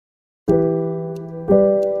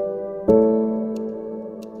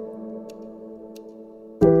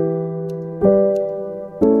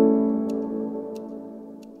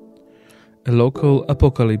A local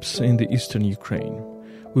apocalypse in the eastern Ukraine.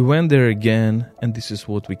 We went there again, and this is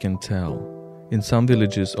what we can tell. In some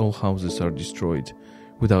villages, all houses are destroyed,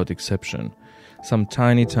 without exception. Some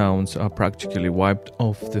tiny towns are practically wiped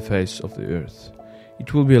off the face of the earth.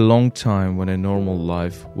 It will be a long time when a normal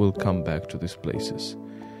life will come back to these places.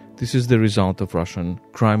 This is the result of Russian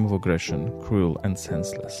crime of aggression, cruel and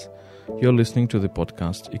senseless. You're listening to the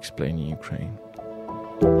podcast Explaining Ukraine.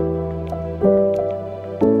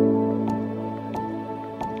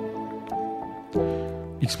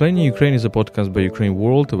 Explaining Ukraine is a podcast by Ukraine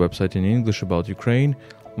World, a website in English about Ukraine.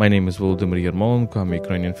 My name is Volodymyr Yermolenko. I'm a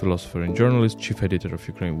Ukrainian philosopher and journalist, chief editor of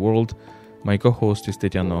Ukraine World. My co-host is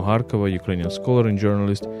Tetiana Oharkova, Ukrainian scholar and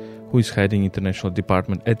journalist, who is heading international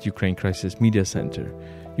department at Ukraine Crisis Media Center.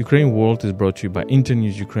 Ukraine World is brought to you by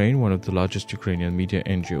Internews Ukraine, one of the largest Ukrainian media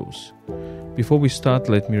NGOs. Before we start,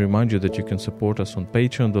 let me remind you that you can support us on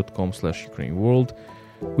patreon.com/UkraineWorld.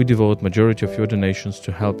 We devote majority of your donations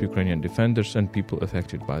to help Ukrainian defenders and people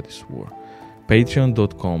affected by this war.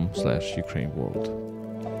 Patreon.com/UkraineWorld.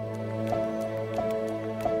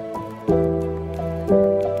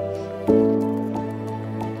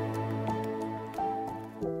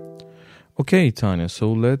 Okay, Tanya,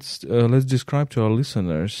 so let's describe to our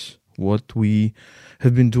listeners what we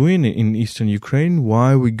have been doing in eastern Ukraine, why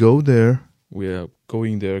we go there. We are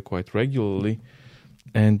going there quite regularly,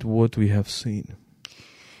 and what we have seen.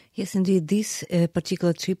 Yes, indeed, this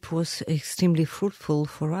particular trip was extremely fruitful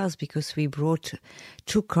for us because we brought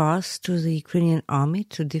 2 cars to the Ukrainian army,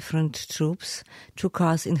 2 different troops, 2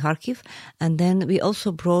 cars in Kharkiv, and then we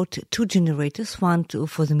also brought 2 generators, one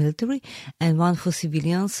for the military and one for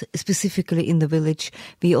civilians, specifically in the village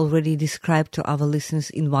we already described to our listeners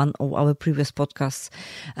in one of our previous podcasts.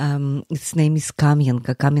 Its name is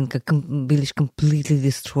Kamenka. Kamenka village completely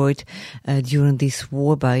destroyed during this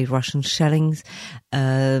war by Russian shellings.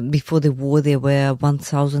 Before the war, there were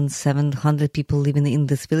 1,700 people living in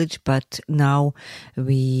this village, but now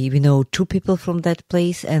we know 2 people from that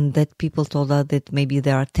place, and that people told us that maybe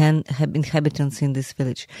there are 10 inhabitants in this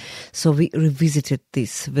village. So we revisited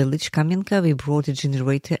this village, Kamenka. We brought a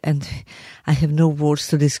generator, and I have no words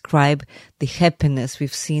to describe the happiness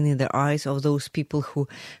we've seen in the eyes of those people who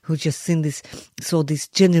just saw this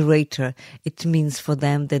generator. It means for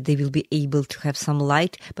them that they will be able to have some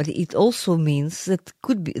light, but it also means that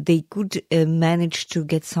they could manage to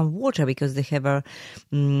get some water because they have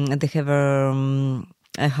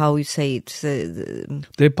how you say it?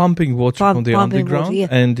 They're pumping water from the underground, water, yeah.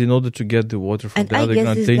 And in order to get the water from the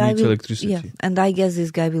underground, they need electricity. Yeah, and I guess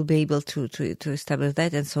this guy will be able to establish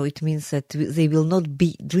that, and so it means that they will not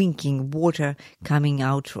be drinking water coming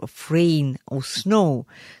out of rain or snow.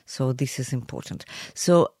 So this is important.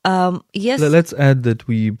 So yes, let's add that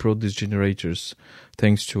we brought these generators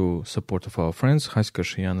thanks to support of our friends Haska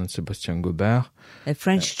Shiyan and Sébastien Gobert, a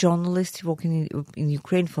French journalist working in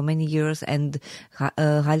Ukraine for many years, and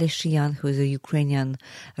Halia Shiyan, who is a Ukrainian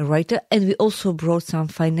writer. And we also brought some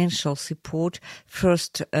financial support,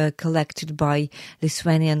 first collected by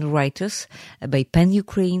Lithuanian writers, by PEN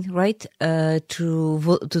Ukraine, right, to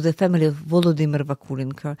the family of Volodymyr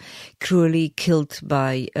Vakulenko, cruelly killed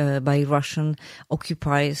by Russian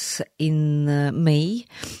occupiers in May.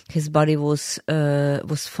 His body was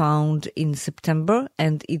found in September,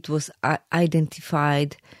 and it was identified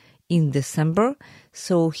in December.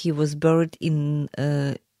 So he was buried in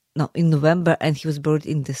November, and he was buried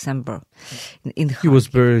in December. He was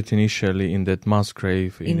buried initially in that mass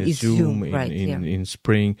grave in Izum in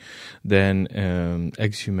spring, then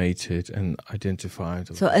exhumated and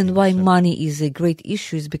identified. So, and why money is a great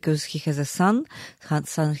issue is because he has a son.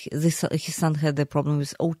 His son had a problem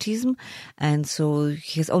with autism, and so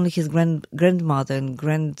he has only his grandmother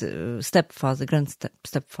and stepfather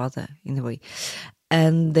in a way.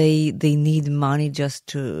 And they need money just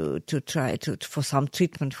to try for some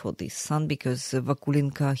treatment for this son, because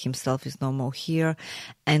Vakulenko himself is no more here,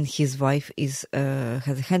 and his wife has a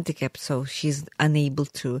handicap, so she's unable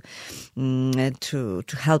to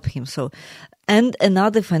help him. So. And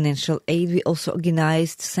another financial aid we also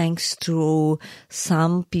organized thanks to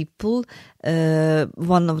some people.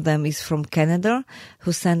 One of them is from Canada,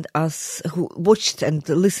 who watched and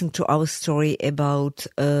listened to our story about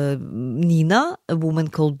Nina, a woman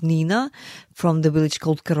called Nina from the village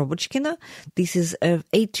called Korobochkina. This is an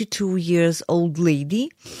 82 years old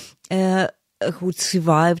lady who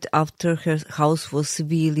survived after her house was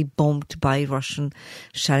severely bombed by Russian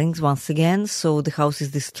shellings once again. So the house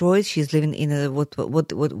is destroyed. She's living in a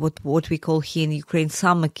what we call here in Ukraine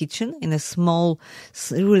summer kitchen, in a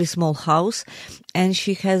really small house, and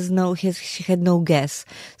she had no gas.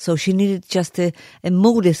 So she needed just a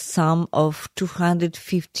modest sum of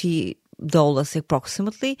 250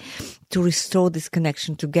 approximately to restore this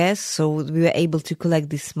connection to gas. So we were able to collect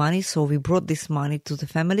this money. So we brought this money to the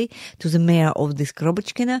family, to the mayor of this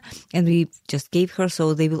Korobochkina, and we just gave her,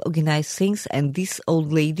 so they will organize things. And this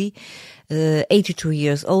old lady, 82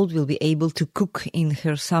 years old, will be able to cook in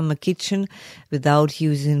her summer kitchen without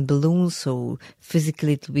using balloons. So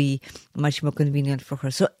physically it will be much more convenient for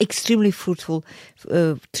her. So extremely fruitful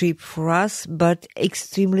trip for us, but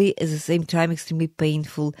extremely, at the same time, extremely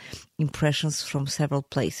painful impressions from several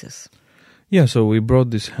places. Yeah, so we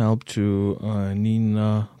brought this help to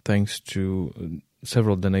Nina thanks to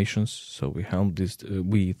several donations. So we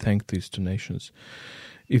thank these donations.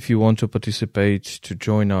 If you want to participate, to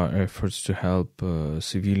join our efforts to help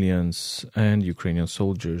civilians and Ukrainian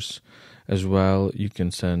soldiers as well, you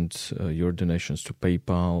can send your donations to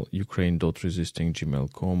PayPal,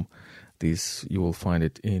 ukraine.resisting@gmail.com. This, you will find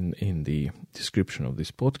it in the description of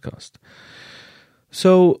this podcast.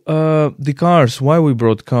 So the cars, why we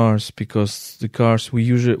brought cars? Because the cars,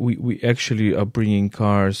 we actually are bringing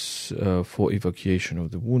cars for evacuation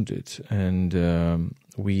of the wounded, and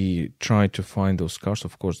we try to find those cars.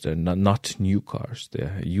 Of course, they're not new cars;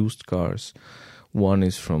 they're used cars. One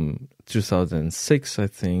is from 2006, I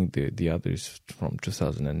think. The other is from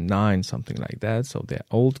 2009, something like that. So they're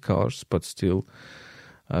old cars, but still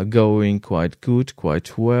going quite good,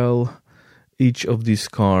 quite well. Each of these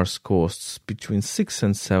cars costs between 6,000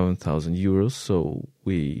 and 7,000 euros. So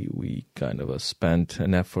we kind of spent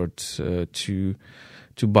an effort to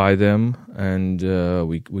buy them, and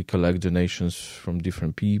we collect donations from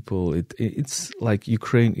different people. It's like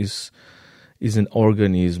Ukraine is an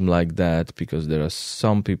organism like that, because there are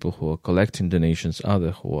some people who are collecting donations,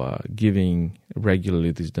 others who are giving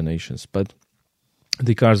regularly these donations. But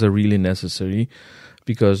the cars are really necessary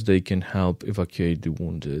because they can help evacuate the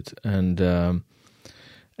wounded, and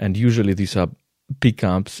usually these are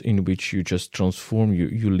pickups in which you just transform.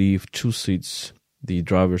 You leave two seats, the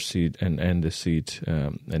driver's seat and the seat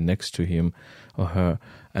next to him or her,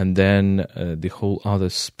 and then the whole other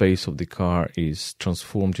space of the car is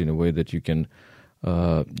transformed in a way that you can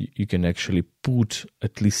actually put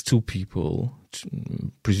at least two people,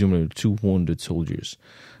 presumably two wounded soldiers,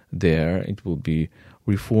 there. It will be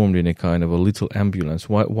reformed in a kind of a little ambulance.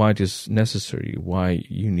 Why it is necessary? Why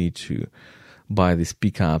you need to buy these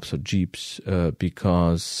pickups or jeeps?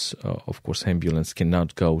 Because of course ambulance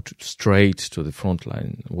cannot go straight to the front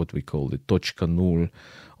line, what we call the точка ноль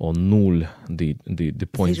or null, the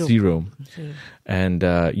point zero. And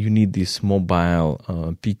you need these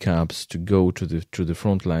mobile pickups to go to the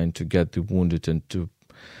front line to get the wounded and to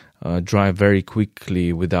drive very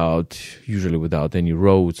quickly, usually without any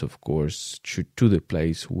roads, of course, to the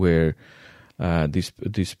place where this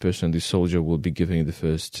soldier will be giving the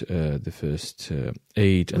first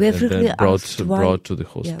aid and then brought to the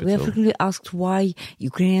hospital. Yeah, we have frequently asked why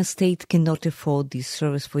Ukrainian state cannot afford this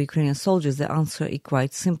service for Ukrainian soldiers. The answer is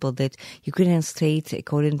quite simple, that Ukrainian state,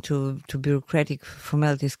 according to bureaucratic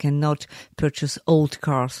formalities, cannot purchase old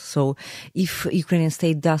cars. So if Ukrainian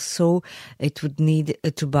state does so, it would need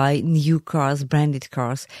to buy new cars, branded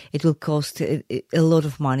cars. It will cost a lot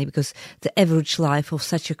of money, because the average life of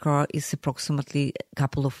such a car is approximately a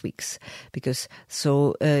couple of weeks. Because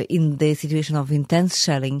in the situation of intense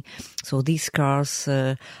shelling, so these cars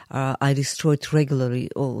are destroyed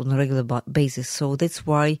regularly or on a regular basis. So that's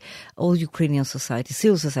why all Ukrainian society,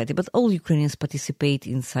 civil society, but all Ukrainians participate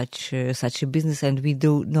in such a business, and we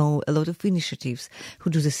do know a lot of initiatives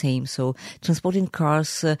who do the same. So transporting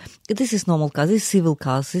cars, this is normal cars, this is civil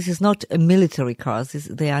cars, this is not military cars.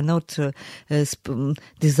 They are not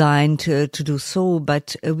designed to do so,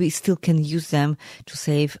 but we still can use them to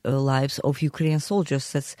save lives of Ukrainian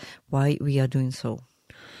soldiers. That's why we are doing so.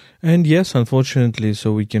 And yes, unfortunately,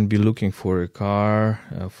 so we can be looking for a car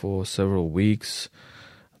for several weeks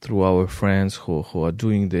through our friends who are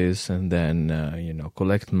doing this, and then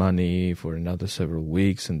collect money for another several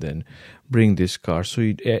weeks, and then bring this car. So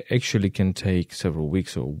it actually can take several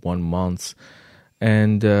weeks or 1 month,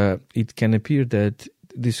 and it can appear that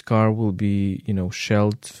this car will be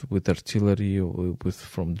shelled with artillery or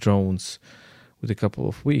from drones with a couple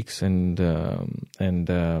of weeks, and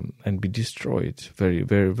be destroyed very,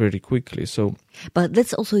 very, very quickly. So, but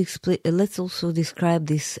let's also describe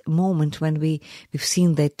this moment when we've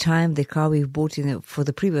seen that time the car we bought for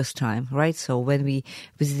the previous time, right? So when we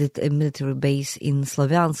visited a military base in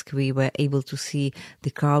Slavyansk, we were able to see the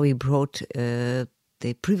car we brought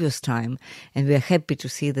the previous time, and we are happy to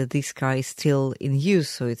see that this car is still in use,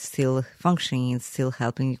 so it's still functioning, it's still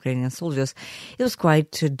helping Ukrainian soldiers. It was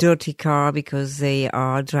quite a dirty car because they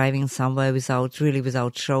are driving somewhere without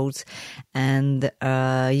roads, and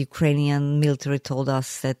Ukrainian military told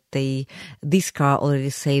us that this car already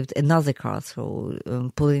saved another car, so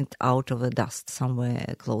pulling it out of the dust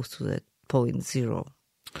somewhere close to the point zero.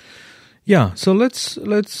 Yeah, so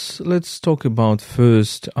let's talk about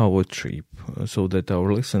first our trip, so that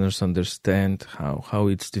our listeners understand how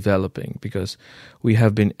it's developing, because we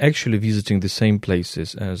have been actually visiting the same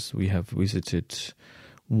places as we have visited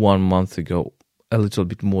 1 month ago, a little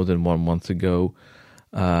bit more than 1 month ago,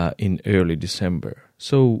 in early December.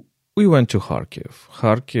 So we went to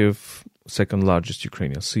Kharkiv, second largest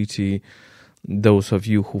Ukrainian city. Those of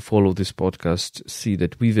you who follow this podcast see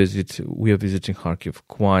that we are visiting Kharkiv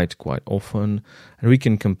quite often, and we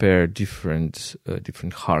can compare different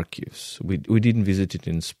Kharkivs. We didn't visit it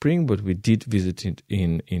in spring, but we did visit it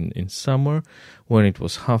in summer when it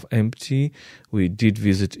was half empty. We did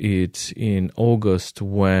visit it in August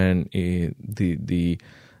when the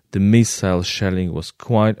missile shelling was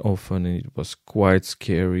quite often, and it was quite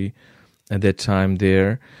scary at that time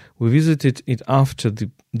there. We visited it after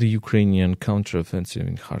the Ukrainian counteroffensive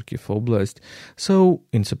in Kharkiv Oblast, so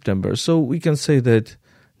in September. So we can say that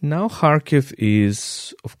now Kharkiv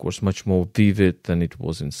is, of course, much more vivid than it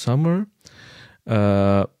was in summer.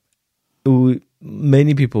 Many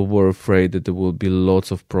people were afraid that there will be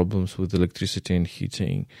lots of problems with electricity and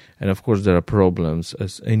heating. And of course, there are problems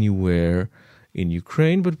as anywhere in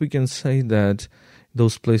Ukraine, but we can say that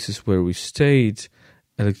those places where we stayed,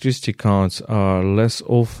 electricity cuts are less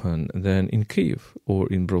often than in Kyiv or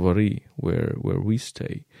in Brovary, where we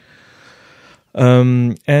stay.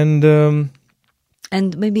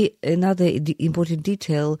 And maybe another important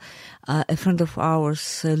detail, a friend of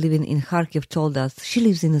ours living in Kharkiv told us she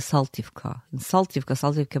lives in Saltivka. In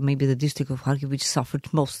Saltivka may be the district of Kharkiv which suffered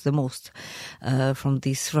the most from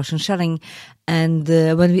this Russian shelling. And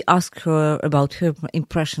when we asked her about her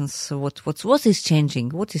impressions, what is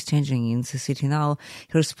changing in the city now,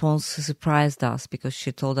 her response surprised us, because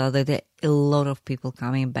she told us that there are a lot of people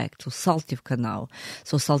coming back to Saltivka now.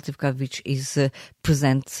 So Saltivka, which is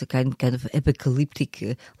presents a kind of apocalyptic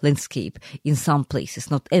landscape in some places,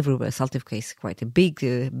 not everywhere. Saltivka is quite a big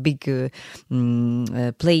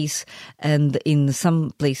place, and in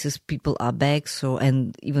some places people are back. So,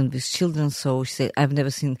 and even with children. So she said, I've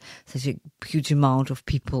never seen such a huge amount of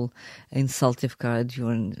people in Saltivka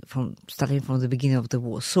starting from the beginning of the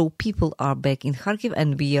war. So people are back in Kharkiv,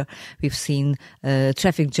 and we've seen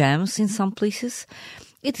traffic jams in some places.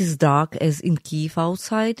 It is dark as in Kyiv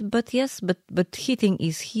outside, but heating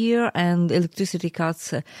is here, and electricity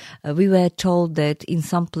cuts. We were told that in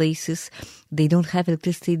some places they don't have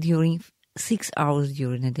electricity during 6 hours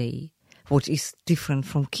during a day, which is different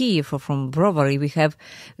from Kyiv or from Brovary. We have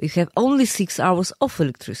only 6 hours of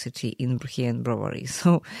electricity here in Brovary.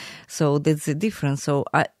 So that's the difference. So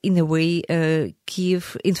in a way,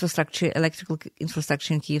 Kyiv electrical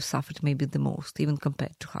infrastructure in Kyiv suffered maybe the most, even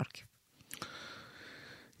compared to Kharkiv.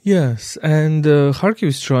 Yes, and Kharkiv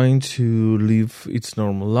is trying to live its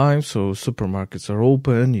normal life. So supermarkets are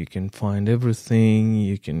open. You can find everything.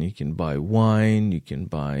 You can buy wine. You can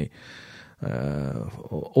buy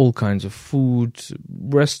all kinds of food.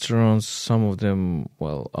 Restaurants, some of them,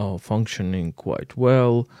 are functioning quite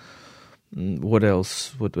well. What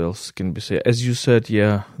else can we say? As you said,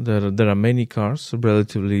 there are many cars,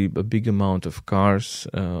 relatively a big amount of cars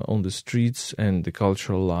on the streets, and the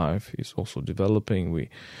cultural life is also developing. We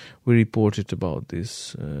reported about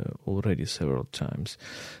this already several times.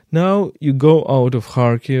 Now you go out of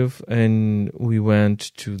Kharkiv, and we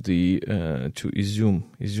went to to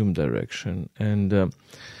Izum direction, and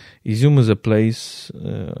Izum is a place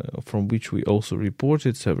from which we also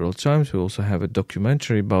reported several times. We also have a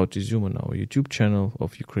documentary about Izum on our YouTube channel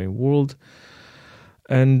of Ukraine World.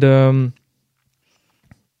 And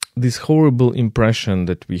this horrible impression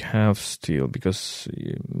that we have still, because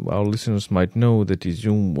our listeners might know that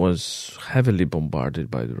Izum was heavily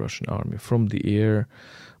bombarded by the Russian army from the air,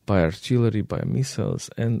 by artillery, by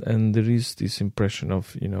missiles. And there is this impression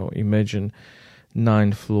of, imagine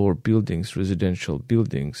 9-floor buildings, residential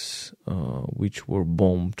buildings, which were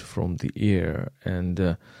bombed from the air.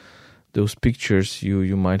 And those pictures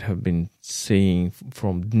you might have been seeing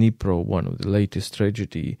from Dnipro, one of the latest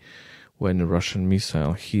tragedy, when a Russian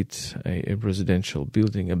missile hit a residential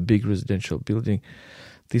building, a big residential building.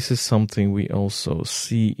 This is something we also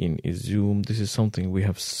see in Izum. This is something we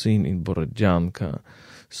have seen in Borodyanka.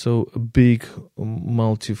 So a big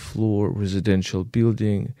multi-floor residential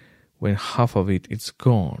building when half of it's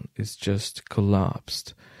gone, it's just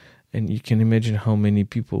collapsed. And you can imagine how many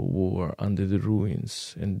people were under the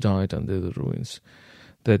ruins and died under the ruins.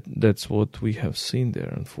 That's what we have seen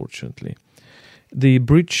there, unfortunately. The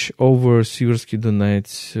bridge over Siversky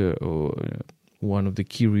Donets, one of the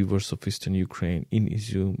key rivers of eastern Ukraine in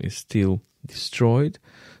Izum, is still destroyed.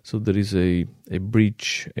 So there is a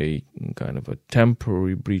bridge, a kind of a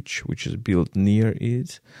temporary bridge, which is built near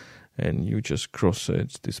it. And you just cross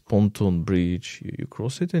it, this pontoon bridge, you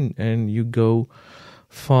cross it and you go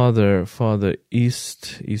farther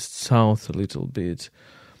east, south a little bit.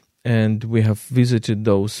 And we have visited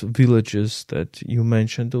those villages that you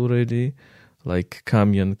mentioned already, like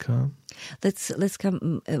Kamyanka. Let's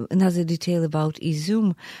come another detail about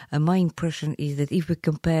Izum. My impression is that if we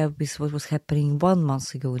compare with what was happening 1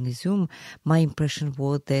 month ago in Izum, my impression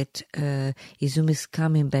was that Izum is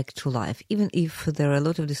coming back to life, even if there are a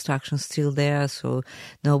lot of destructions still there, so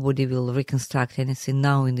nobody will reconstruct anything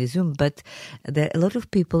now in Izum, but there are a lot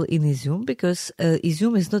of people in Izum because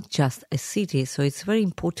Izum is not just a city, so it's a very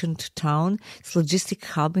important town. It's a logistic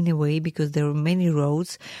hub in a way because there are many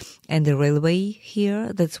roads and the railway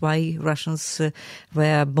here. That's why Russians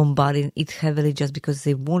were bombarding it heavily just because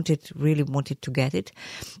they really wanted to get it.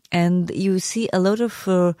 And you see a lot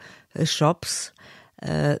of shops.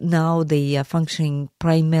 Now they are functioning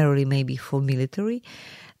primarily maybe for military.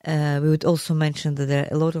 We would also mention that there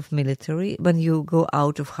are a lot of military when you go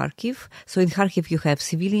out of Kharkiv. So in Kharkiv you have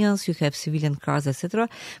civilians, you have civilian cars, etc.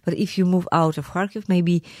 But if you move out of Kharkiv,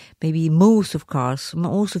 maybe most of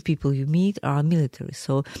people you meet are military.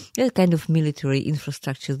 So there's kind of military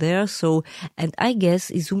infrastructure there. So, and I guess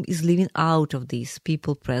Izum is living out of these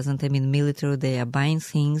people present. I mean, military, they are buying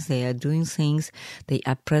things, they are doing things, they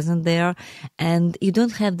are present there. And you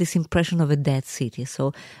don't have this impression of a dead city.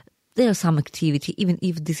 So there's some activity, even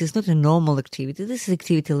if this is not a normal activity. This is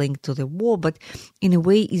activity linked to the war, but in a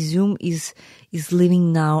way, Izum is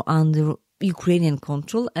living now under Ukrainian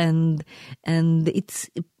control, and it's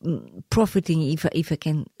profiting, if I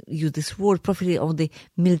can use this word, profiting on the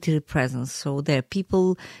military presence. So there are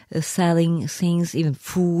people selling things, even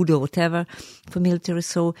food or whatever, for military.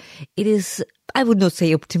 So it is, I would not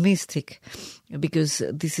say optimistic, because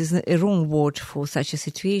this is a wrong word for such a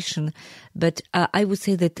situation, but I would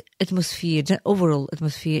say that overall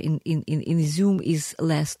atmosphere in Izum is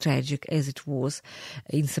less tragic as it was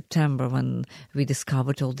in September when we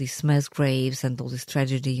discovered all these mass graves and all this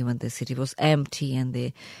tragedy when the city was empty and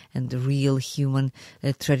the real human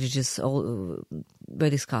tragedies all were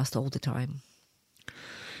discussed all the time.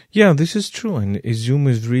 Yeah, this is true, and Izum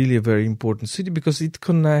is really a very important city because it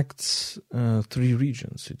connects 3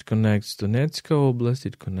 regions. It connects Donetsk Oblast,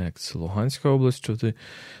 it connects Luhansk Oblast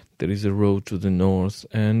there is a road to the north,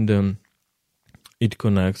 and it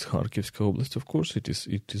connects Kharkiv Oblast. Of course, it is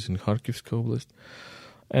in Kharkiv Oblast,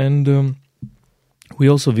 and we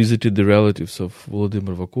also visited the relatives of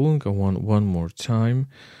Volodymyr Vakulenko one more time.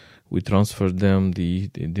 We transferred them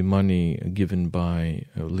the money given by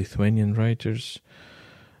Lithuanian writers.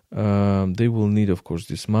 They will need, of course,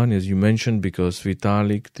 this money, as you mentioned, because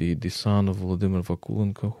Vitalik, the son of Volodymyr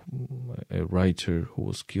Vakulenko, a writer who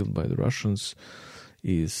was killed by the Russians,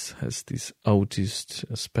 has this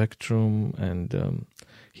autist spectrum, and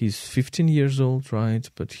he's 15 years old, right?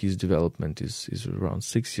 But his development is around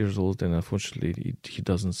 6 years old, and unfortunately, he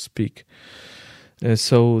doesn't speak.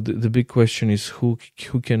 So the big question is who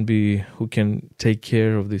can take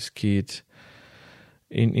care of this kid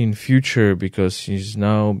in future, because he's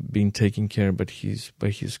now being taken care by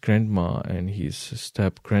his grandma and his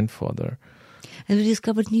step grandfather. And we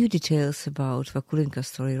discovered new details about Vakulenko's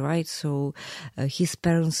story, right? So his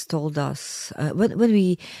parents told us when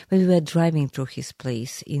we were driving through his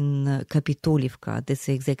place in Kapitolivka, that's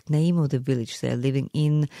the exact name of the village they're living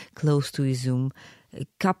in, close to Izum, a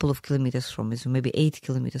couple of kilometers from Izum, maybe 8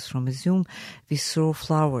 kilometers from Izum, we saw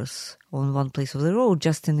flowers on one place of the road,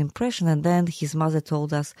 just an impression. And then his mother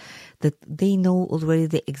told us that they know already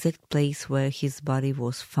the exact place where his body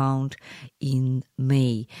was found in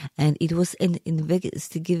May. And it was an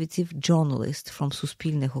investigative journalist from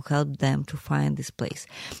Suspilne who helped them to find this place.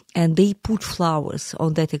 And they put flowers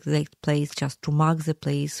on that exact place just to mark the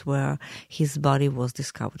place where his body was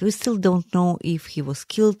discovered. We still don't know if he was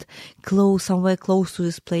killed somewhere close to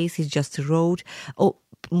this place. It's just a road.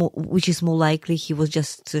 Which is more likely he was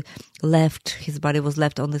just his body was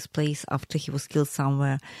left on this place after he was killed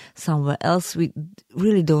somewhere else. We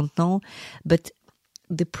really don't know. But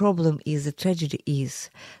the tragedy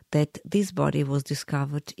is that this body was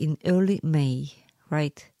discovered in early May,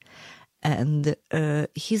 right? And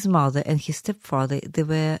his mother and his stepfather, they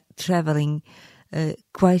were traveling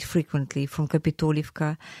quite frequently from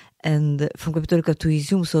Kapitolivka, and from Kapitolika to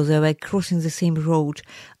Izum, so they were crossing the same road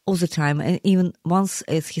all the time. And even once,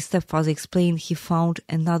 as his stepfather explained, he found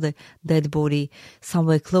another dead body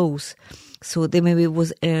somewhere close. So there maybe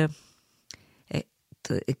was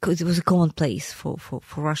it was a common place for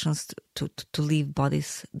Russians to leave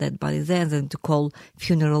dead bodies there, and then to call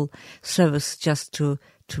funeral service just to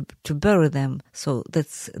bury them. So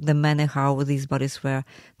that's the manner how these bodies were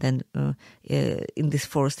then in this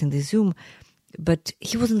forest in the Izum. But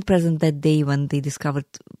he wasn't present that day when they discovered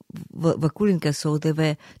Vakulinka, so they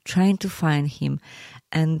were trying to find him.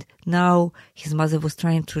 And now his mother was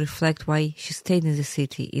trying to reflect why she stayed in the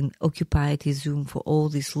city, in occupied Izum for all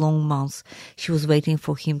these long months. She was waiting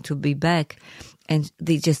for him to be back. And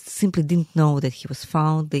they just simply didn't know that he was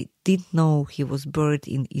found. They didn't know he was buried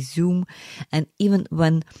in Izum. And even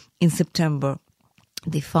when in September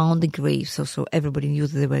they found the graves, so everybody knew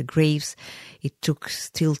that there were graves, it took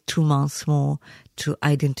still 2 months more to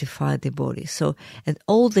identify the body. So, and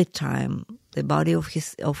all the time, the body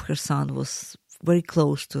of her son was very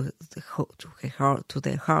close to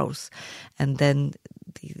their house, and then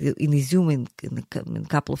in Izum in a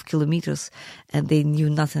couple of kilometers, and they knew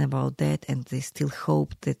nothing about that, and they still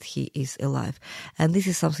hoped that he is alive. And this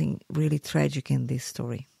is something really tragic in this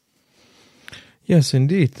story. Yes,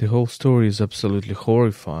 indeed. The whole story is absolutely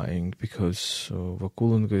horrifying because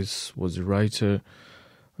Vakulinka was a writer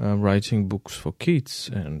writing books for kids,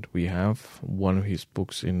 and we have one of his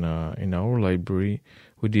books in our library.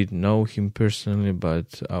 We didn't know him personally,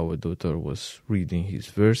 but our daughter was reading his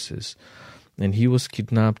verses. And he was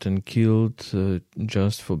kidnapped and killed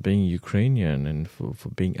just for being Ukrainian and for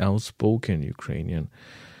being outspoken Ukrainian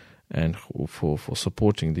and for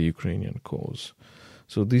supporting the Ukrainian cause.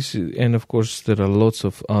 So this is, and of course there are lots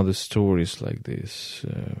of other stories like this.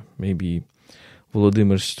 Maybe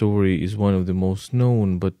Volodymyr's story is one of the most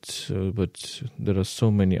known, but there are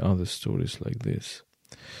so many other stories like this.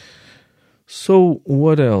 So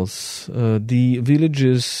what else? The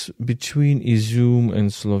villages between Izum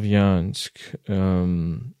and Slovyansk,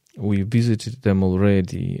 we visited them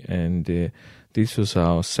already, and this was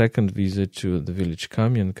our second visit to the village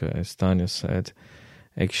Kamienka, as Tanya said.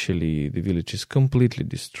 Actually, the village is completely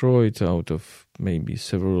destroyed out of maybe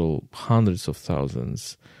several hundreds of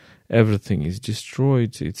thousands. Everything is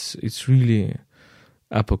destroyed. It's really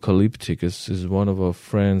apocalyptic, as one of our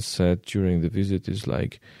friends said during the visit. Is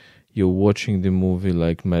like you're watching the movie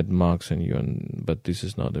like Mad Max, but this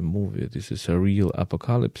is not a movie. This is a real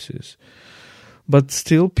apocalypse. But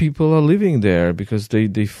still, people are living there because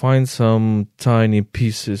they find some tiny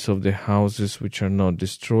pieces of the houses which are not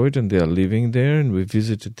destroyed, and they are living there. And we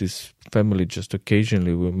visited this family just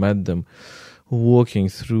occasionally. We met them walking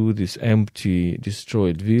through this empty,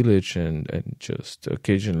 destroyed village, and just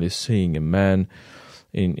occasionally seeing a man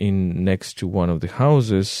in next to one of the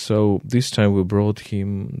houses. So this time we brought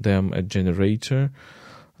them a generator,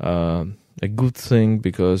 a good thing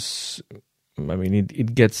because, I mean,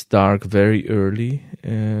 it gets dark very early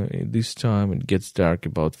this time. It gets dark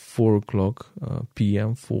about 4 o'clock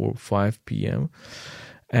p.m., 5 p.m.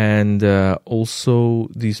 And also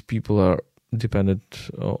these people are dependent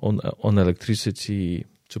on electricity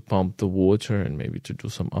to pump the water and maybe to do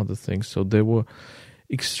some other things. So they were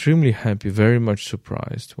extremely happy, very much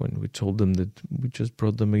surprised when we told them that we just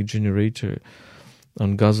brought them a generator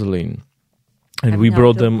on gasoline. And we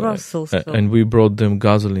brought them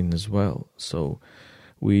gasoline as well. So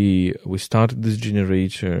we started this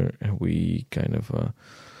generator, and we kind of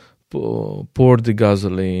poured the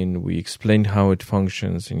gasoline. We explained how it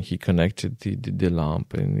functions, and he connected the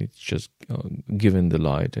lamp, and it's just given the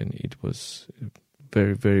light, and it was a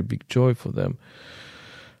very, very big joy for them.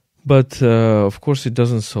 But of course, it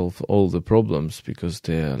doesn't solve all the problems because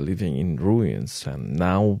they are living in ruins, and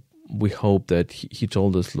now we hope that he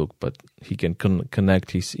told us, look, but he can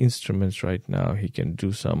connect his instruments right now. He can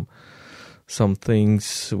do some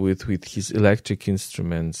things with his electric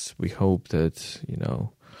instruments. We hope that,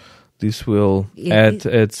 this will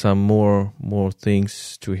add some more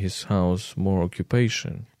things to his house, more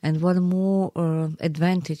occupation. And one more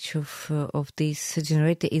advantage of this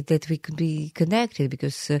generator is that we could be connected,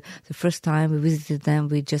 because the first time we visited them,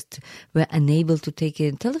 we just were unable to take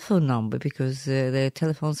a telephone number because the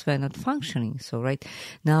telephones were not functioning. So right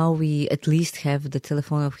now we at least have the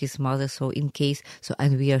telephone of his mother, so in case,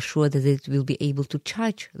 and we are sure that it will be able to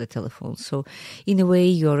charge the telephone. So in a way,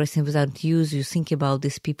 you're resting without use. You think about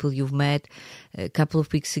these people you've met a couple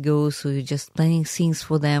of weeks ago, so you're just planning things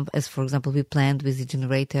for them, as for example we planned with the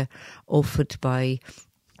generator offered by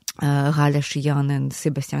Ghalia Shiyan and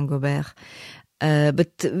Sebastian Gobert.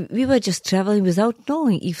 But we were just traveling without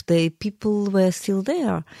knowing if the people were still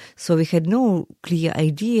there. So we had no clear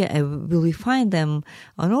idea, will we find them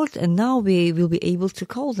or not? And now we will be able to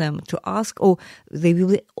call them to ask, or they will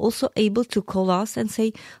be also able to call us and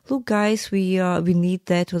say, look guys, we need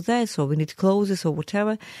that or that, so we need clothes or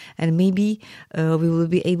whatever. And maybe we will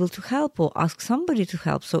be able to help or ask somebody to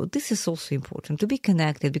help. So this is also important, to be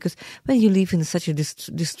connected, because when you live in such a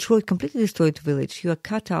completely destroyed village, you are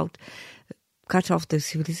cut off the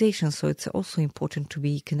civilization, so it's also important to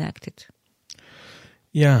be connected.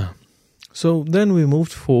 Yeah. So then we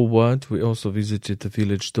moved forward. We also visited the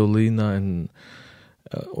village Dolina, and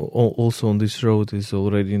also on this road is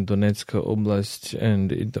already in Donetsk Oblast,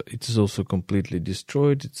 and it is also completely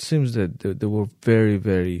destroyed. It seems that there were very,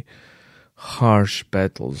 very harsh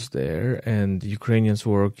battles there, and Ukrainians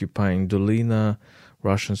were occupying Dolina,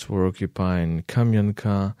 Russians were occupying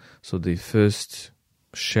Kamyanka, so they first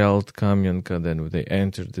shelled Kamyanka, then they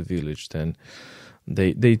entered the village, then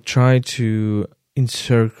they tried to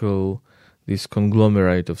encircle this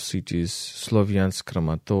conglomerate of cities, Sloviansk,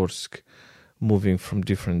 Kramatorsk, moving from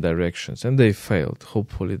different directions, and they failed.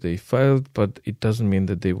 Hopefully they failed, but it doesn't mean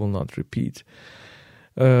that they will not repeat.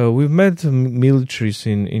 We've met militaries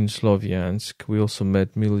in Sloviansk. We also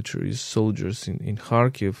met military soldiers in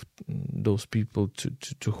Kharkiv, those people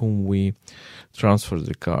to whom we transferred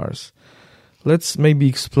the cars. Let's maybe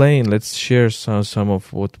explain, let's share some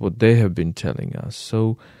of what they have been telling us.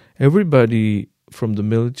 So everybody from the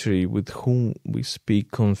military with whom we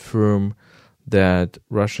speak confirm that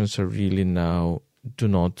Russians are really now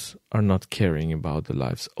are not caring about the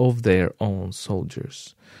lives of their own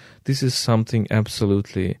soldiers. This is something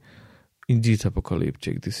absolutely indeed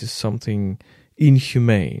apocalyptic. This is something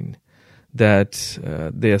inhumane, that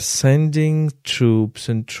they are sending troops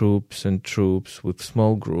and troops and troops with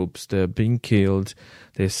small groups. They're being killed.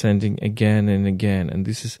 They're sending again and again. And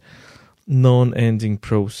this is non-ending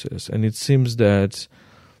process. And it seems that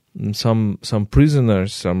some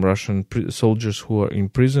prisoners, some Russian soldiers who are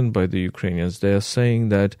imprisoned by the Ukrainians, they are saying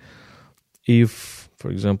that if, for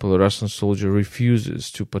example, a Russian soldier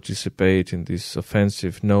refuses to participate in this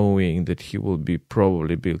offensive, knowing that he will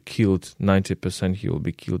probably be killed, 90% he will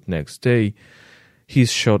be killed next day,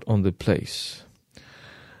 he's shot on the place.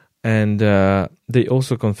 And they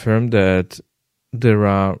also confirmed that there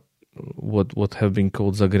are what have been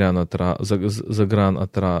called Zagran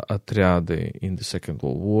Atriady in the Second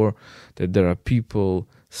World War, that there are people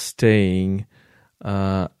staying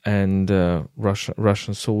and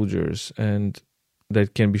Russian soldiers, and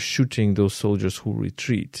that can be shooting those soldiers who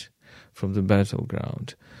retreat from the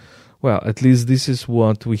battleground. Well, at least this is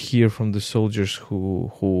what we hear from the soldiers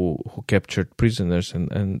who captured prisoners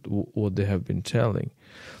and what they have been telling.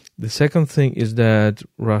 The second thing is that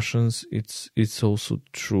Russians, it's also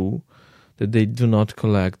true that they do not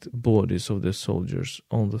collect bodies of their soldiers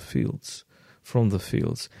from the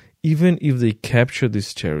fields, even if they capture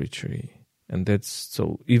this territory. And that's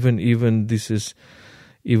so. Even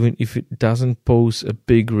if it doesn't pose a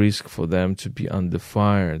big risk for them to be under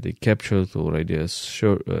fire, they captured already a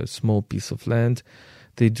small piece of land.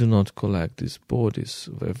 They do not collect these bodies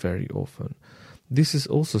very often. This is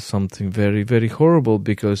also something very, very horrible,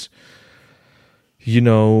 because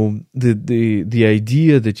the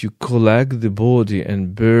idea that you collect the body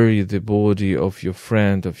and bury the body of your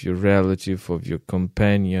friend, of your relative, of your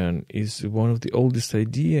companion is one of the oldest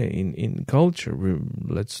idea in culture.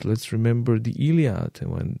 Let's remember the Iliad,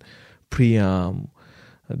 when Priam,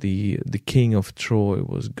 the king of Troy,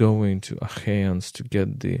 was going to Achaeans to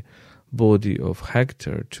get the body of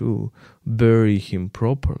Hector, to bury him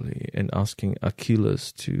properly, and asking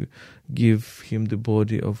Achilles to give him the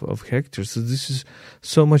body of Hector. So this is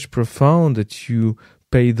so much profound, that you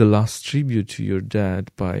pay the last tribute to your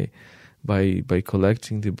dad by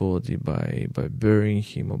collecting the body, by burying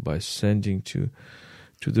him, or by sending to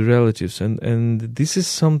the relatives. And this is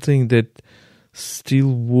something that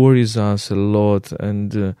still worries us a lot,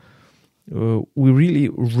 and we really,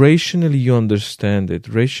 rationally, you understand it.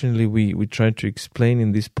 Rationally, we try to explain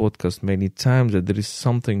in this podcast many times that there is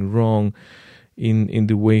something wrong in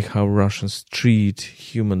the way how Russians treat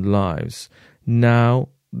human lives. Now,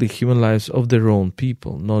 the human lives of their own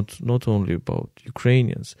people, not only about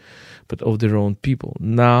Ukrainians, but of their own people.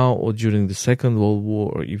 Now, or during the Second World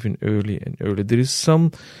War, or even earlier, there is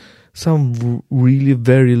some really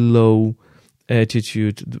very low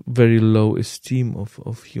attitude, very low esteem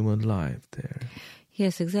of human life there.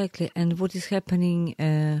 Yes, exactly. And what is happening,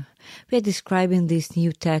 we are describing these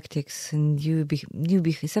new tactics and new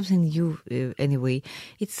something new anyway.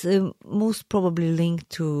 It's most probably linked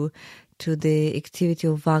to to the activity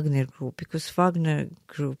of Wagner Group, because Wagner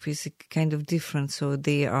Group is kind of different. So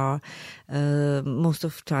they are most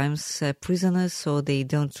of times prisoners, so they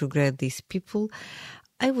don't regret these people.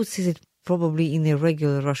 I would say that probably in a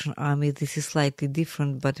regular Russian army this is slightly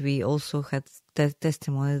different, but we also had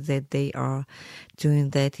testimony that they are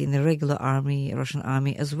doing that in the regular army, Russian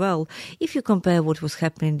army as well. If you compare what was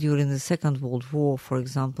happening during the Second World War, for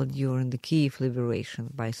example, during the Kiev liberation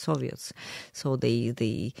by Soviets, so they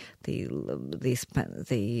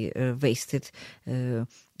wasted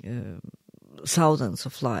thousands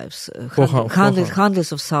of lives,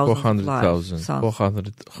 hundreds of thousands of lives.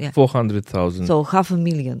 400,000. So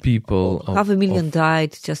 500,000 people. 500,000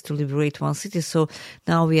 died just to liberate one city. So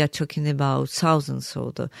now we are talking about thousands.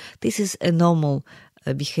 So this is a normal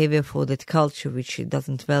behavior for that culture, which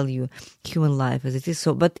doesn't value human life as it is.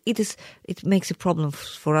 So, but it makes a problem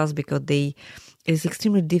for us because it is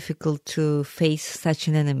extremely difficult to face such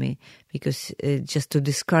an enemy, because just to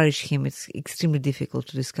discourage him, it's extremely difficult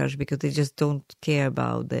to discourage, because they just don't care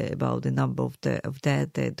about the number of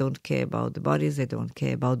dead. They don't care about the bodies. They don't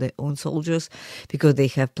care about their own soldiers, because they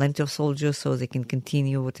have plenty of soldiers, so they can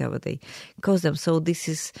continue whatever they cause them. So this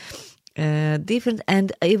is different,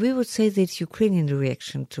 and we would say that Ukrainian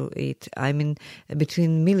reaction to it, I mean,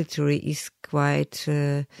 between military is quite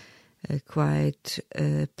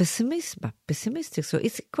pessimistic. So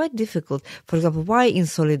it's quite difficult. For example, why in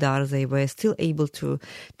Solidar they were still able to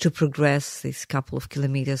progress this couple of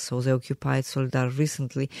kilometers, so they occupied Solidar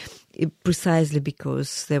recently, precisely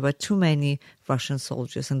because there were too many Russian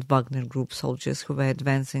soldiers and Wagner Group soldiers who were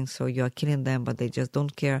advancing, so you are killing them, but they just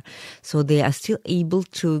don't care. So they are still able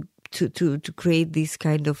to create this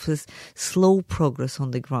kind of slow progress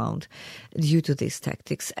on the ground due to these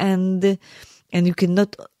tactics. And you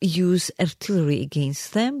cannot use artillery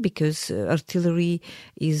against them, because artillery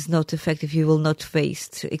is not effective. You will not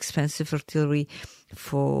waste expensive artillery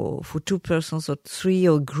for 2 persons or 3,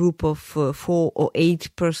 or a group of 4 or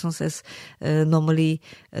 8 persons, as normally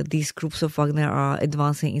these groups of Wagner are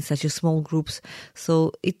advancing in such a small groups.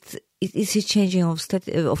 So it is a changing of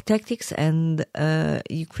tactics, and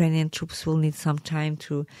Ukrainian troops will need some time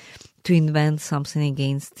to invent something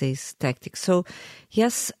against these tactics. So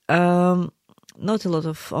yes, not a lot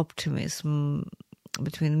of optimism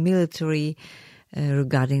between military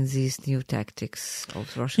regarding these new tactics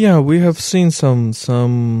of Russia. Yeah, we have seen some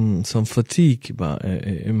fatigue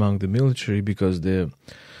among the military, because they're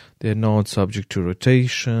not subject to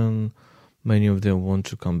rotation. Many of them want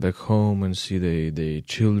to come back home and see their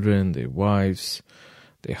children, their wives,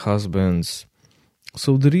 their husbands.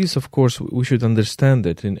 So there is, of course, we should understand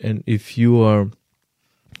that. And if you are,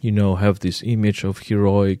 have this image of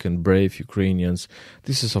heroic and brave Ukrainians,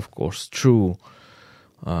 this is, of course, true.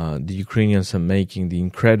 The Ukrainians are making the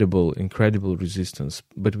incredible resistance,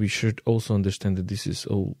 but we should also understand that this is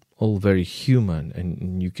all very human,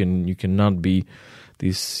 and you cannot be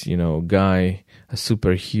this guy, a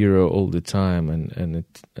superhero all the time, and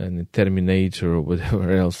a Terminator or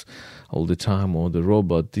whatever else all the time, or the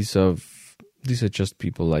robot. These are just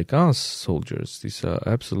people like us, soldiers. These are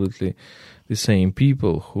absolutely the same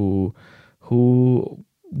people who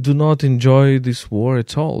do not enjoy this war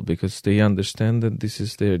at all, because they understand that this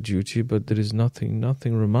is their duty, but there is nothing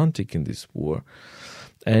romantic in this war.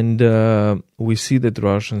 And we see that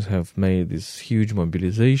Russians have made this huge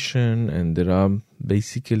mobilization, and there are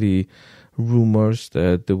basically rumors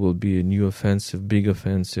that there will be a new offensive, big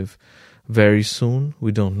offensive, very soon.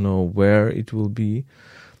 We don't know where it will be.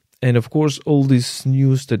 And of course, all this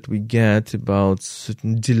news that we get about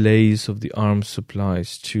certain delays of the arms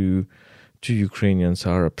supplies to Ukrainians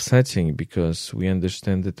are upsetting, because we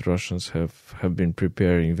understand that Russians have been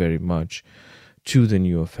preparing very much to the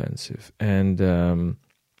new offensive. And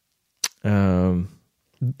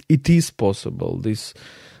it is possible.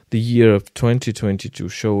 The year of 2022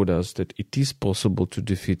 showed us that it is possible to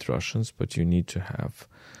defeat Russians, but you need to have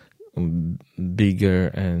bigger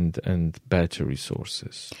and better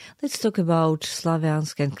resources. Let's talk about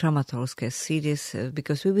Slavyansk and Kramatorsk as cities,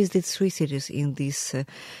 because we visited 3 cities in this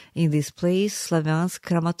place: Slavyansk,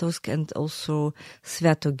 Kramatorsk, and also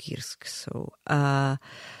Svyatogirsk. So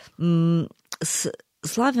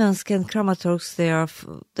Slavyansk and Kramatorsk,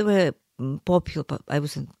 they were popular. I would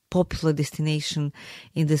say popular destination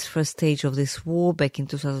in this first stage of this war back in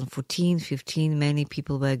 2014-15. Many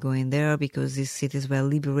people were going there because these cities were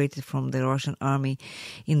liberated from the Russian army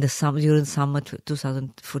in the summer, during summer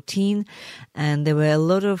 2014, and there were a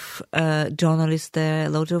lot of journalists there, a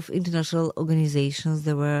lot of international organizations.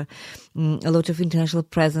 There were a lot of international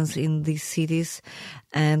presence in these cities,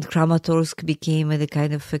 and Kramatorsk became the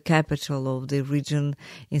kind of a capital of the region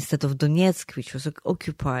instead of Donetsk, which was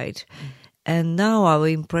occupied. And now our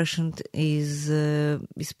impression is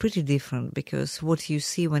pretty different, because what you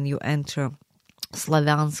see when you enter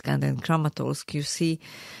Slavyansk and then Kramatorsk, you see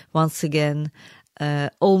once again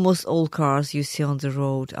almost all cars you see on the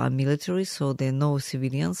road are military, so there are no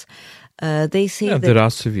civilians. They say that there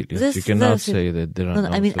are civilians. You cannot say that there are no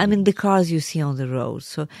civilians. I mean the cars you see on the road.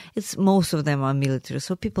 So it's most of them are military.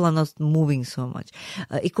 So people are not moving so much.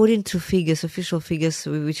 According to figures, official figures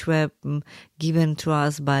which were given to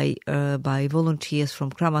us by volunteers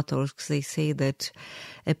from Kramatorsk, they say that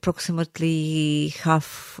approximately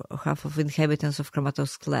half of inhabitants of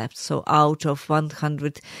Kramatorsk left. So out of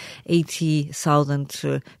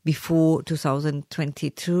 180,000 before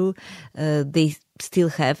 2022, they still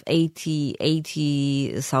have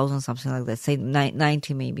 80,000, something like that, say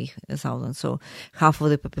 90 maybe 1,000. So half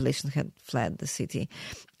of the population had fled the city.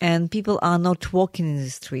 And people are not walking in the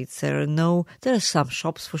streets. There are some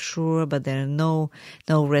shops for sure, but there are no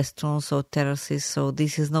restaurants or terraces. So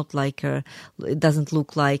this is not like it doesn't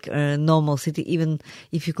look like a normal city. Even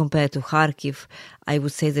if you compare to Kharkiv, I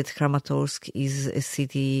would say that Kramatorsk is a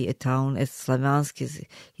city, a town, as Slavyansk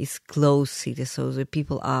is closed city. So the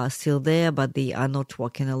people are still there, but they are not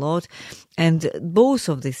walking a lot. And both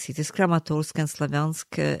of these cities, Kramatorsk and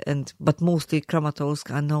Slavyansk, but mostly Kramatorsk,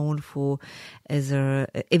 are known as a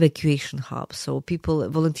evacuation hub. So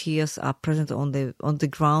volunteers are present on the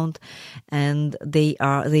ground, and they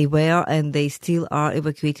were and they still are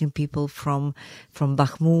evacuating people from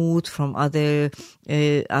Bakhmut, from other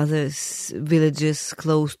villages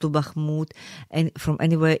close to Bakhmut, and from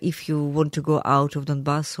anywhere if you want to go out of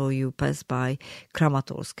Donbass, so you pass by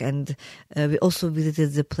Kramatorsk. And we also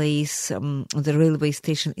visited the place, the railway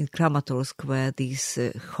station in Kramatorsk, where this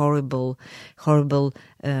horrible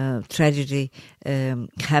tragedy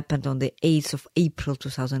happened on the 8th of April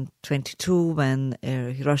 2022, when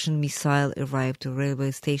a Russian missile arrived at a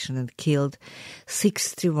railway station and killed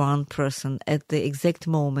 61 persons at the exact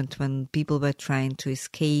moment when people were trying to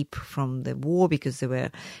escape from the war because they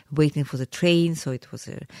were waiting for the train. So it was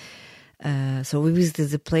so we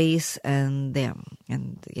visited the place, and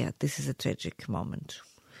this is a tragic moment.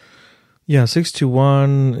 Yeah,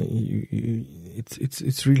 61.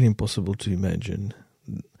 It's really impossible to imagine.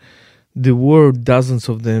 There were dozens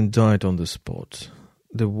of them died on the spot.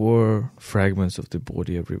 There were fragments of the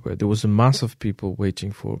body everywhere. There was a mass of people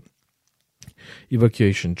waiting for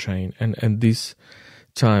evacuation train. And this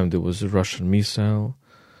time there was a Russian missile.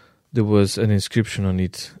 There was an inscription on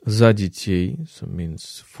it, "За детей," so it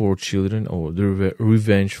means for children, or the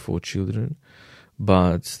revenge for children.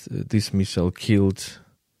 But this missile killed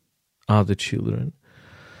other children.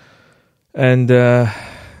 And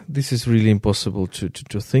this is really impossible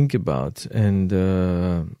to think about. And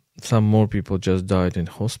some more people just died in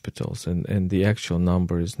hospitals, and the actual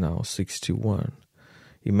number is now 61.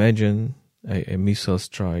 Imagine a missile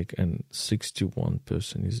strike and 61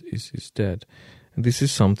 person is dead. And this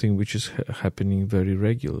is something which is happening very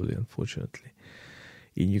regularly, unfortunately,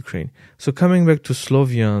 in Ukraine. So coming back to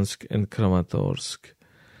Slavyansk and Kramatorsk,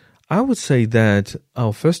 I would say that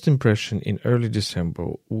our first impression in early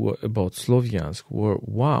December about Slavyansk were,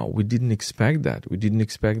 wow, we didn't expect that. We didn't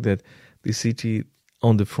expect that the city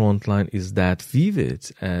on the front line is that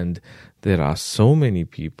vivid, and there are so many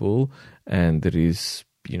people, and there is,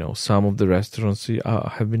 some of the restaurants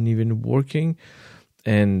have been even working,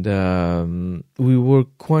 and we were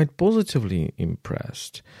quite positively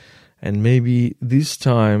impressed. And maybe this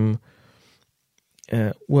time,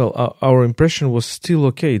 our impression was still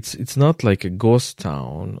okay. It's not like a ghost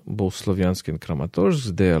town. Both Slavyansk and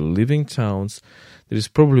Kramatorsk, they are living towns. There is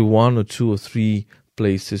probably 1 or 2 or 3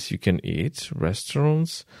 places you can eat,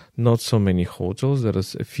 restaurants, not so many hotels. There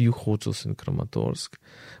is a few hotels in Kramatorsk.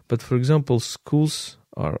 But for example, schools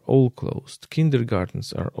are all closed.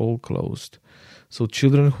 Kindergartens are all closed. So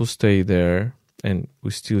children who stay there, and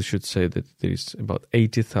we still should say that there is about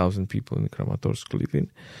 80,000 people in Kramatorsk living.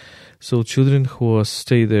 So children who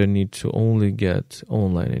stay there need to only get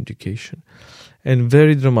online education. And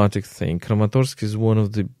very dramatic thing, Kramatorsk is one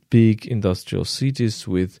of the big industrial cities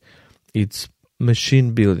with its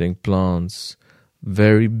machine building plants,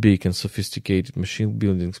 very big and sophisticated machine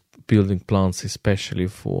building building plants, especially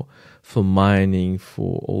for mining,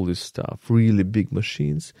 for all this stuff, really big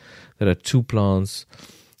machines. There are 2 plants,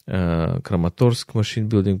 Kramatorsk machine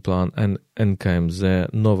building plant and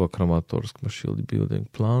NKMZ Novo-Kramatorsk machine building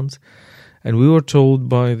plant. And we were told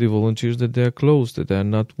by the volunteers that they are closed, that they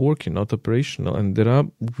are not working, not operational. And there are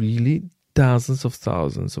really dozens of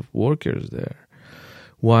thousands of workers there.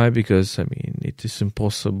 Why? Because, it is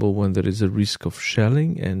impossible when there is a risk of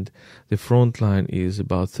shelling, and the front line is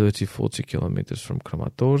about 30-40 kilometers from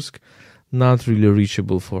Kramatorsk. Not really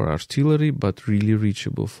reachable for artillery, but really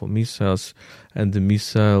reachable for missiles. And the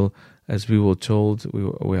missile, as we were told, we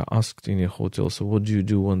were asked in a hotel, so what do you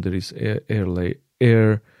do when there is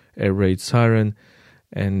air raid siren?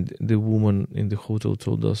 And the woman in the hotel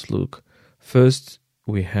told us, look, first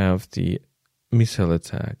we have the missile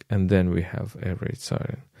attack, and then we have air raid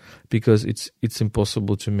siren, because it's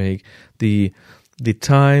impossible to make the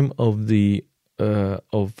time of the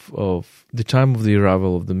time of the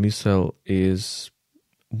arrival of the missile is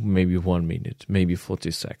maybe 1 minute, maybe 40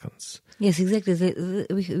 seconds. Yes, exactly.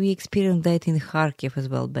 We experienced that in Kharkiv as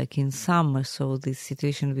well back in summer. So this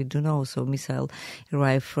situation we do know. So missile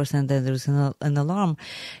arrived first, and then there's an alarm.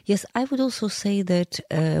 Yes, I would also say that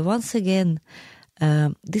once again,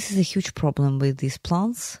 this is a huge problem with these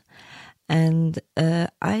plants. And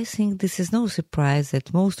I think this is no surprise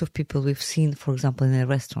that most of people we've seen, for example, in a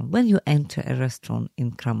restaurant, when you enter a restaurant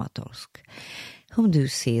in Kramatorsk, whom do you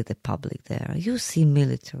see the public there? You see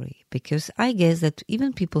military, because I guess that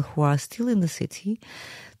even people who are still in the city,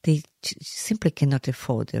 they simply cannot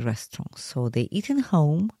afford a restaurant. So they eat in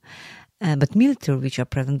home. But military, which are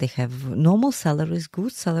present, they have normal salaries,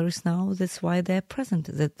 good salaries now. That's why they're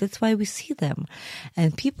present. That's why we see them.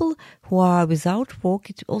 And people who are without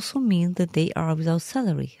work, it also means that they are without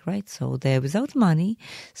salary, right? So they're without money.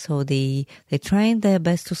 So they're trying their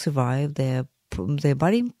best to survive. They're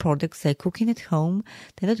buying products. They're cooking at home.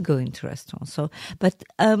 They're not going to restaurants. So, but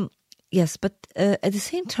yes, but at the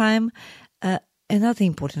same time, another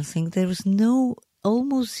important thing, there is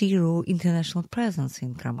almost zero international presence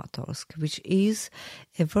in Kramatorsk, which is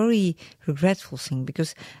a very regretful thing,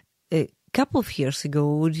 because a couple of years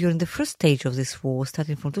ago, during the first stage of this war,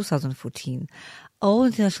 starting from 2014, all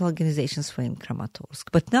international organizations were in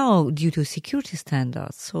Kramatorsk. But now, due to security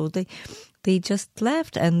standards, so they just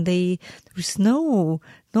left, and there is no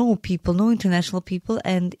people, no international people,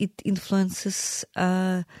 and it influences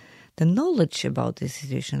the knowledge about the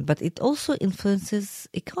situation, but it also influences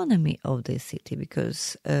economy of the city,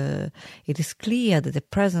 because it is clear that the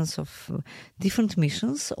presence of different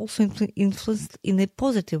missions also influenced in a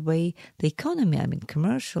positive way the economy.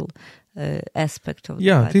 commercial aspect of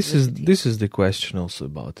this is the question also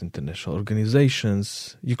about international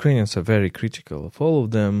organizations. Ukrainians are very critical of all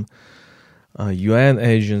of them. UN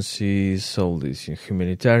agencies, all these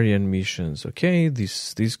humanitarian missions. Okay,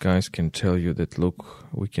 these guys can tell you that, look,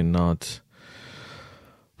 we cannot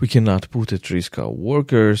put at risk our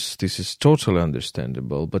workers. This is totally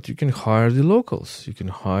understandable. But you can hire the locals. You can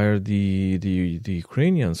hire the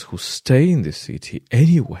Ukrainians who stay in the city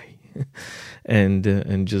anyway,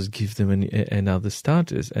 and just give them another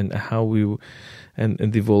status. And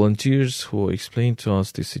and the volunteers who explained to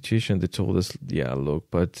us the situation, they told us,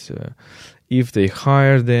 but if they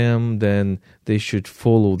hire them, then they should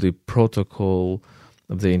follow the protocol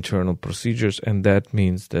of the internal procedures, and that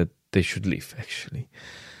means that they should leave, actually.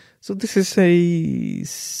 So this is a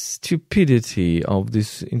stupidity of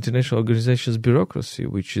this international organization's bureaucracy,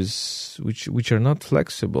 which are not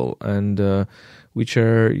flexible, and which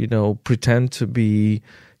are, pretend to be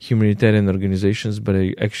humanitarian organizations, but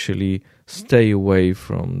actually stay away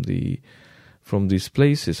from these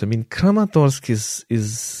places. Kramatorsk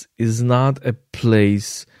is not a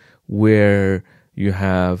place where you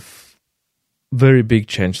have very big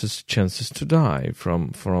chances to die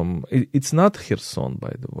from. It's not Kherson,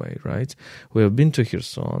 by the way, right? We have been to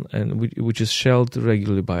Kherson, and which is shelled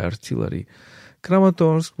regularly by artillery.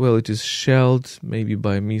 Kramatorsk, well, it is shelled maybe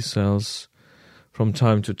by missiles from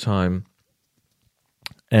time to time,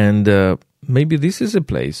 and maybe this is a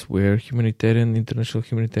place where international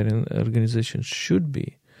humanitarian organizations should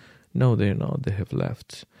be. No, they're not. They have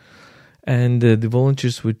left. And the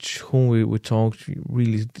volunteers with whom we talked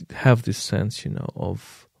really have this sense,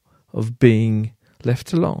 of being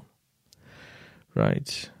left alone,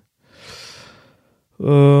 right?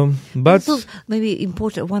 But also, maybe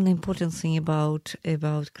one important thing about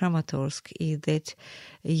Kramatorsk is that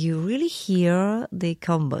you really hear the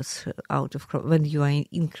combats when you are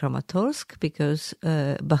in Kramatorsk, because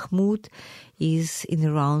Bakhmut is in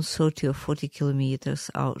around 30 or 40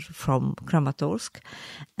 kilometers out from Kramatorsk.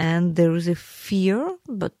 And there is a fear,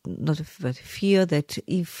 but not a fear that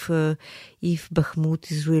if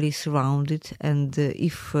Bakhmut is really surrounded and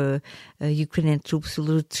if Ukrainian troops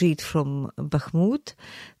will retreat from Bakhmut,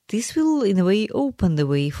 this will, in a way, open the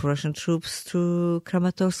way for Russian troops to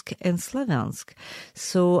Kramatorsk and Slavyansk.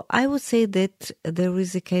 So I would say that there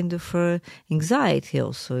is a kind of anxiety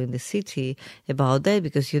also in the city about that,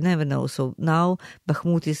 because you never know. So now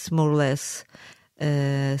Bakhmut is more or less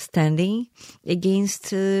standing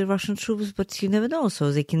against Russian troops, but you never know.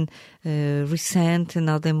 So they can resent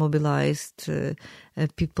another mobilized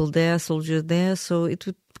people there, soldiers there, so it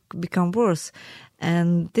would become worse.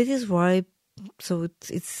 And that is why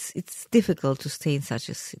it's difficult to stay in such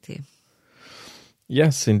a city.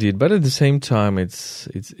 Yes, indeed. But at the same time, it's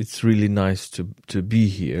really nice to be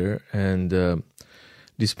here. And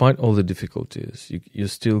despite all the difficulties, you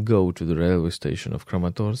still go to the railway station of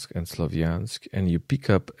Kramatorsk and Slavyansk, and you pick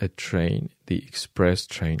up a train, the express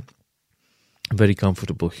train, very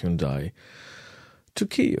comfortable Hyundai, to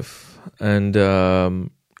Kiev. And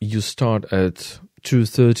you start at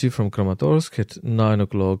 2:30 from Kramatorsk. At 9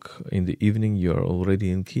 o'clock in the evening, you're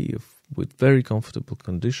already in Kiev with very comfortable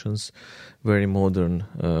conditions, very modern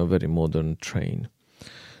train.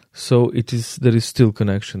 So there is still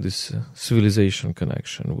connection, this civilization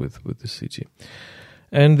connection with the city.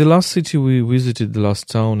 And the last city we visited, the last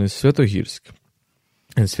town, is Svetohirsk.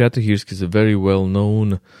 And Svetohirsk is a very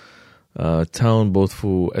well-known town, both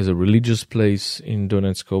as a religious place in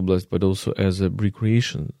Donetsk Oblast, but also as a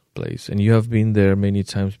recreation place. And you have been there many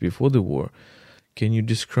times before the war. Can you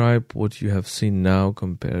describe what you have seen now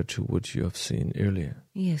compared to what you have seen earlier?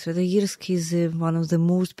 Yes, Svetohirsk is one of the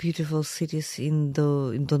most beautiful cities in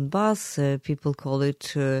Donbass. People call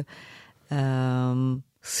it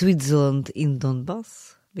Switzerland in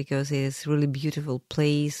Donbass, because it's a really beautiful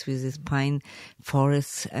place with these pine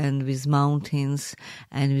forests and with mountains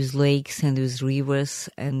and with lakes and with rivers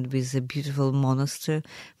and with a beautiful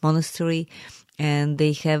monastery. And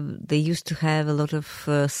they used to have a lot of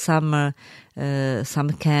summer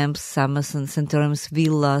camps, summer sanatoriums,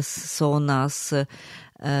 villas, saunas,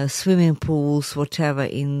 swimming pools, whatever,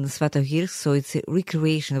 in Svetohirsk. So it's a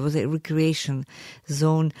recreation. It was a recreation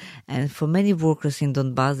zone, and for many workers in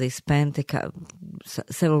Donbass, they spent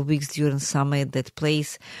several weeks during summer at that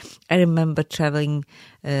place. I remember traveling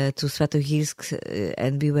to Svetohirsk,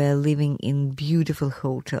 and we were living in beautiful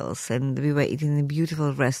hotels, and we were eating in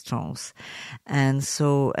beautiful restaurants, and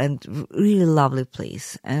really lovely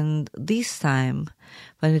place. And this time,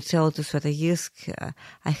 when we traveled to Svetohirsk,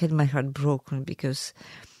 I had my heart broken, because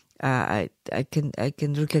I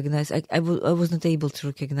can recognize. I was not able to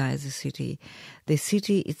recognize the city. The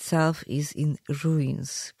city itself is in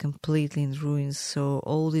ruins, completely in ruins. So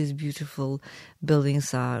all these beautiful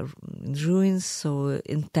buildings are in ruins. So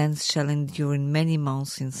intense shelling during many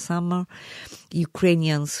months in summer.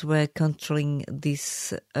 Ukrainians were controlling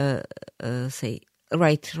this,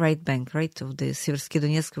 right bank, of the Seversky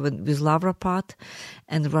Donetsk with Lavra part,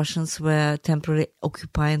 and Russians were temporarily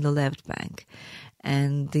occupying the left bank.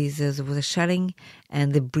 And there was a shelling,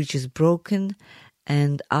 and the bridge is broken,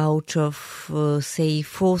 and out of,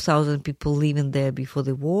 4,000 people living there before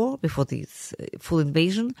the war, before this full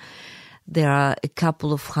invasion, there are a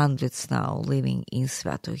couple of hundreds now living in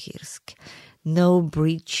Svetohirsk. No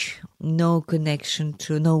bridge, no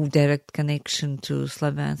direct connection to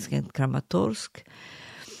Slavyansk and Kramatorsk.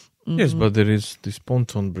 Yes, but there is this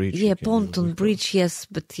pontoon bridge. Yeah, pontoon bridge, yes,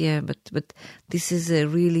 but this is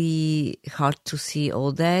really hard to see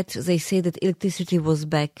all that. They say that electricity was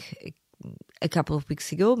back a couple of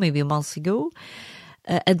weeks ago, maybe a month ago.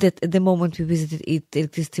 At the moment we visited it,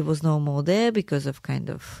 electricity was no more there because of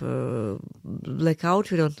kind of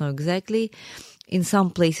blackout. We don't know exactly. In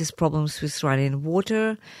some places, problems with running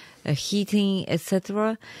water, heating,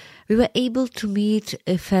 etc. We were able to meet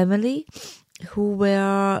a family who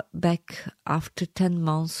were back after 10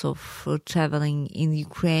 months of traveling in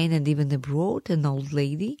Ukraine and even abroad, an old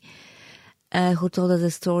lady who told us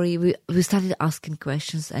a story. We started asking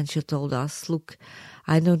questions, and she told us, look,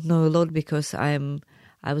 I don't know a lot because I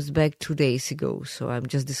was back 2 days ago, so I'm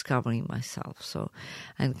just discovering myself. So,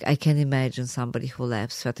 and I can imagine somebody who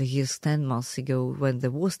left Svetohirsk 10 months ago when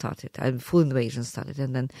the war started, and full invasion started,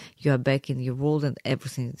 and then you are back in your world and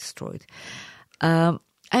everything is destroyed.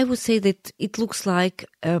 I would say that it looks like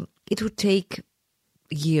it would take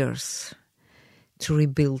years to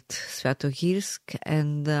rebuild Svetohirsk,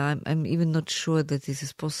 and I'm even not sure that this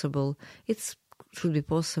is possible. It should be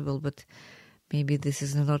possible, but maybe this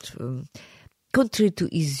is not... Contrary to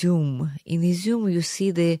Izum, in Izum you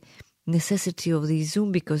see the necessity of the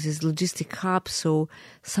Izum because it's logistic hub. So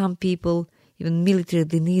some people, even military,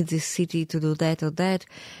 they need this city to do that or that.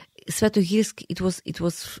 Svetohirsk, it was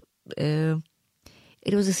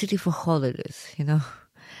a city for holidays,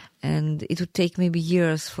 and it would take maybe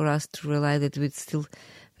years for us to realize that we'd still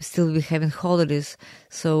be having holidays.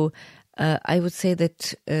 So I would say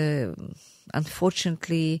that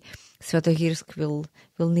unfortunately Svetohirsk will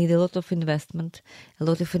need a lot of investment, a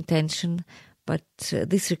lot of attention, but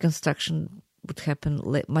this reconstruction would happen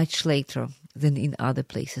much later than in other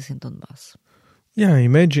places in Donbass. Yeah,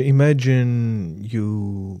 imagine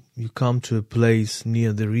you come to a place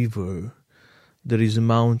near the river. There is a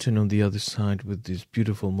mountain on the other side with this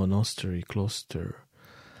beautiful monastery cloister,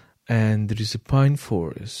 and there is a pine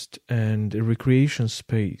forest and a recreation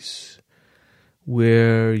space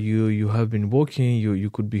where you have been walking. You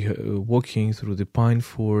could be walking through the pine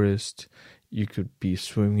forest. You could be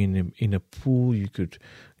swimming in a pool. You could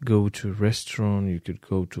go to a restaurant. You could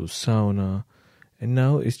go to a sauna. And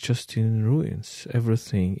now it's just in ruins.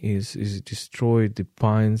 Everything is destroyed. The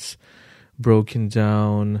pines broken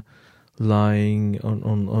down, lying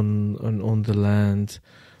on the land.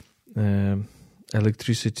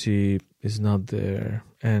 Electricity is not there,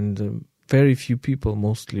 and very few people,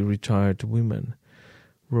 mostly retired women,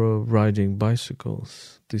 were riding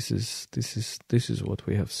bicycles. This is what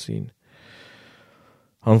we have seen,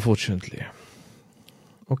 unfortunately.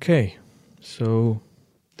 Okay, so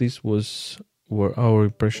this were our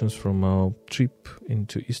impressions from our trip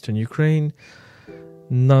into eastern Ukraine.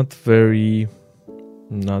 Not very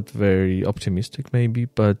optimistic maybe,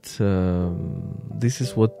 but this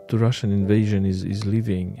is what the Russian invasion is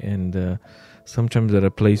leaving, and sometimes there are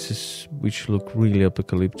places which look really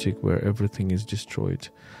apocalyptic where everything is destroyed.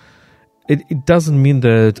 It doesn't mean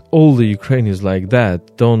that all the Ukraine is like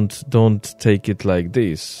that. Don't take it like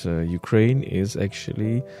this. Ukraine is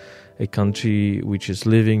actually a country which is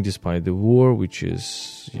living despite the war, which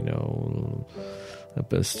is,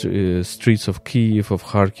 streets of Kyiv, of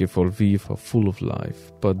Kharkiv, or Lviv are full of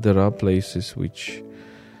life. But there are places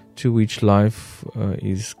to which life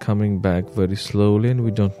is coming back very slowly, and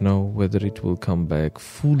we don't know whether it will come back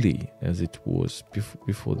fully as it was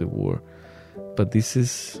before the war. But this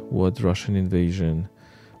is what Russian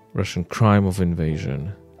crime of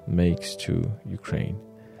invasion makes to Ukraine.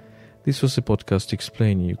 This was a podcast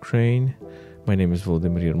explaining Ukraine. My name is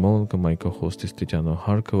Volodymyr Yermolenko. My co-host is Tetiana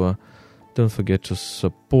Harkova. Don't forget to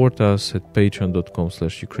support us at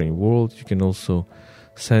patreon.com/UkraineWorld. You can also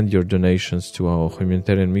send your donations to our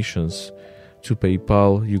humanitarian missions to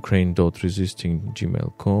PayPal,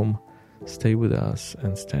 ukraine.resisting@gmail.com. Stay with us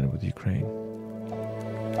and stand with Ukraine.